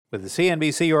With the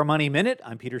CNBC Your Money Minute,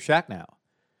 I'm Peter Schacknow.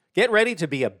 Get ready to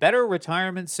be a better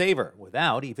retirement saver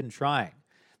without even trying.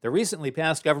 The recently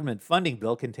passed government funding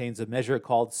bill contains a measure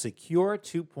called Secure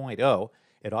 2.0.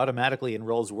 It automatically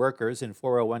enrolls workers in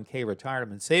 401k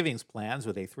retirement savings plans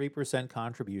with a 3%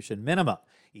 contribution minimum.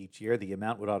 Each year, the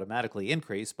amount would automatically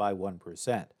increase by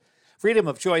 1%. Freedom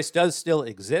of choice does still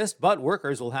exist, but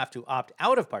workers will have to opt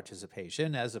out of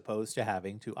participation as opposed to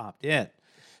having to opt in.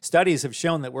 Studies have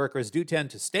shown that workers do tend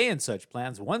to stay in such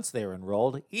plans once they're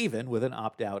enrolled, even with an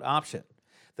opt-out option.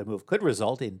 The move could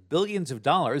result in billions of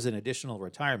dollars in additional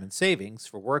retirement savings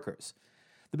for workers.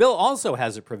 The bill also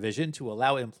has a provision to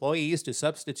allow employees to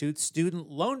substitute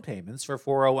student loan payments for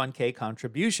 401k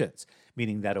contributions,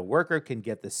 meaning that a worker can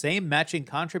get the same matching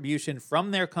contribution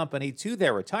from their company to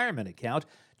their retirement account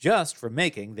just for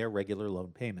making their regular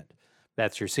loan payment.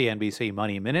 That's your CNBC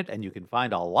Money Minute, and you can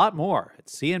find a lot more at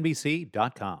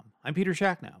cnbc.com. I'm Peter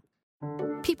Schacknow.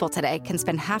 People today can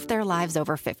spend half their lives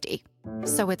over 50.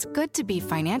 So it's good to be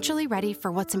financially ready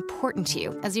for what's important to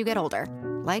you as you get older,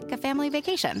 like a family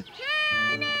vacation.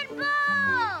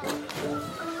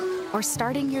 Or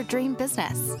starting your dream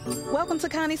business. Welcome to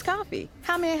Connie's Coffee.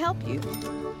 How may I help you?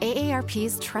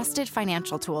 AARP's trusted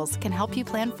financial tools can help you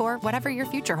plan for whatever your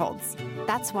future holds.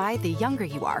 That's why the younger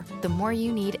you are, the more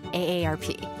you need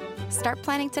AARP. Start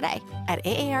planning today at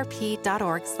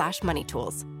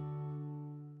aarp.org/moneytools.